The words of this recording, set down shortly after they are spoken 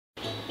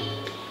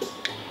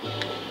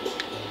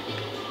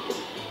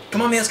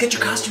Come on, man, let's get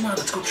your costume on.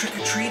 Let's go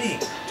trick-or-treating.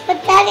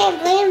 But Daddy,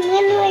 when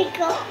we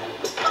go?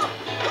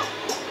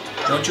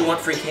 Don't you want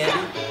free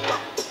candy?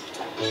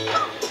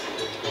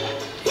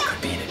 It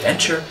could be an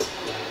adventure.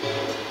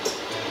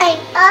 I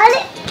got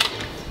it.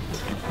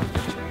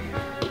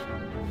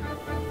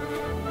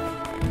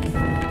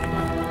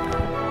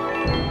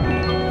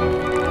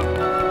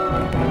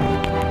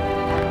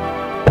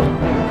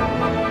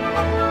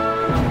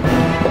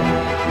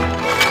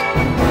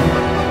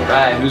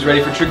 Right, who's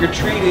ready for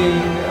trick-or-treating?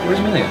 Where's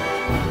Amelia?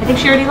 I think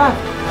she already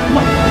left.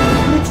 What?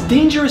 It's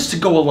dangerous to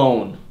go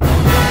alone.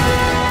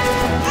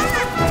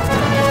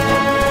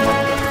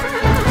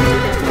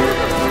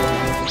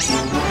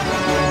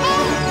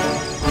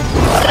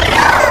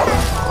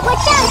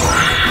 Watch out!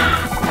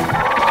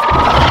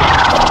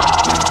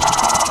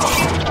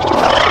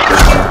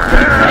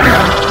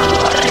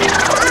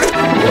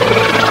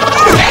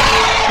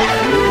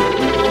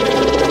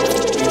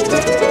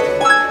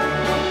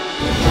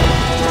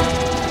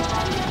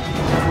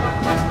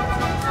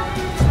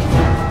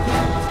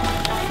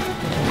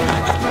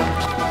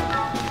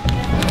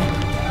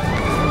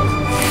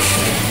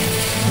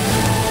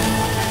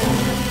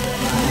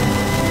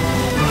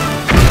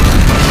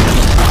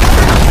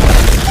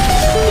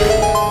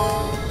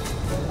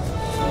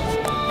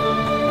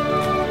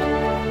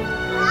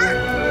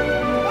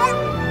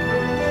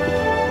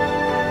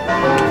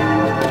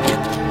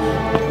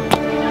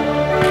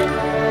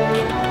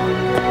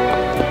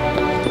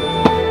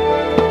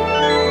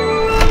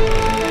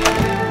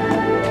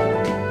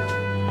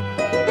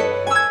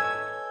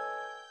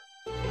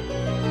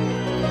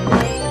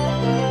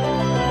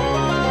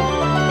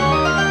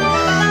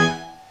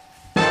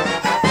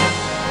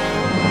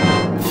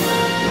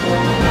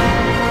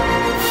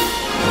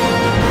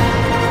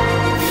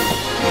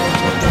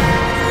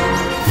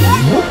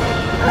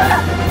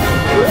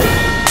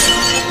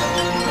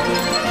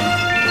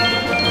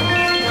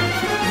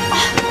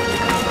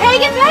 Hey,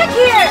 get back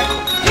here!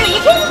 Dude,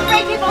 you can't just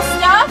break people's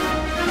stuff!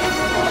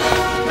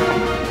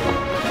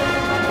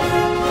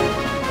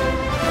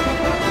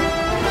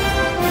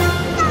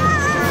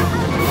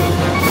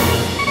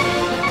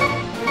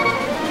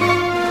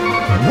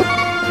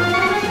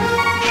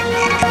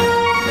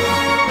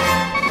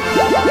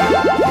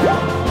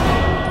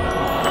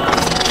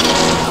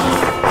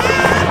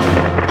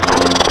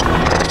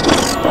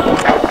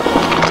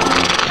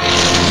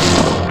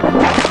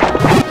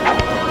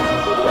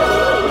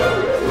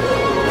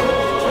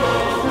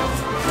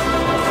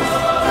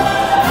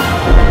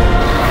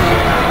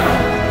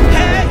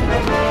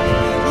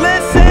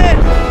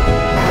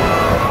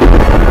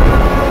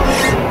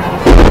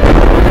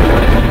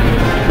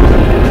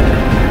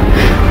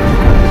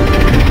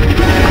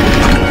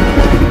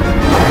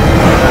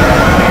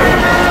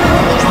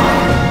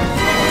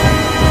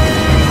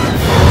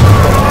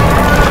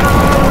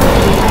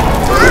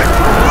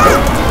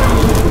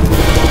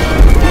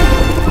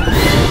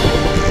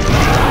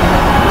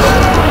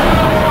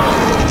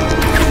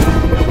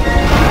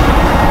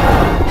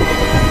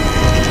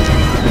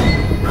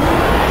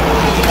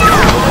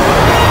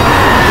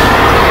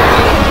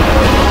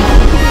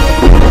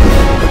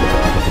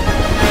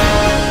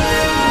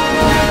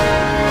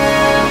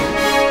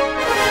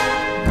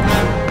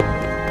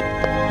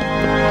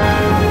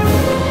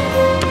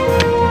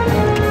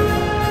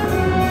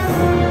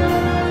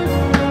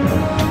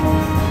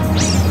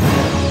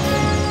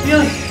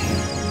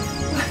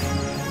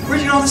 Where'd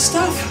you get all this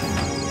stuff?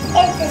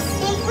 It's a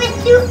secret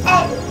to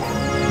everything.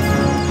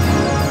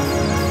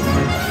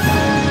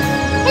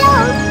 Hello.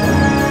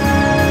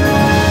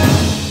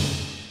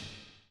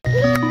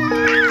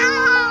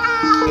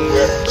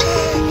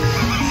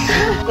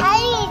 I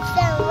need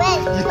some red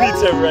potion. You need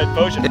some red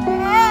potion.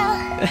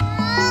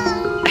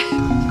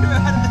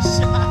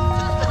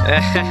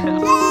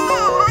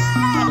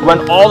 Run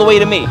all the way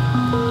to me.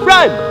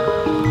 Run!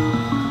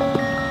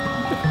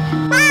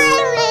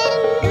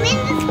 I'm in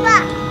the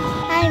spot.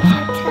 I'm so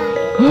tired.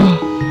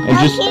 And I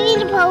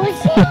need a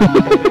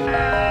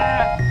potion.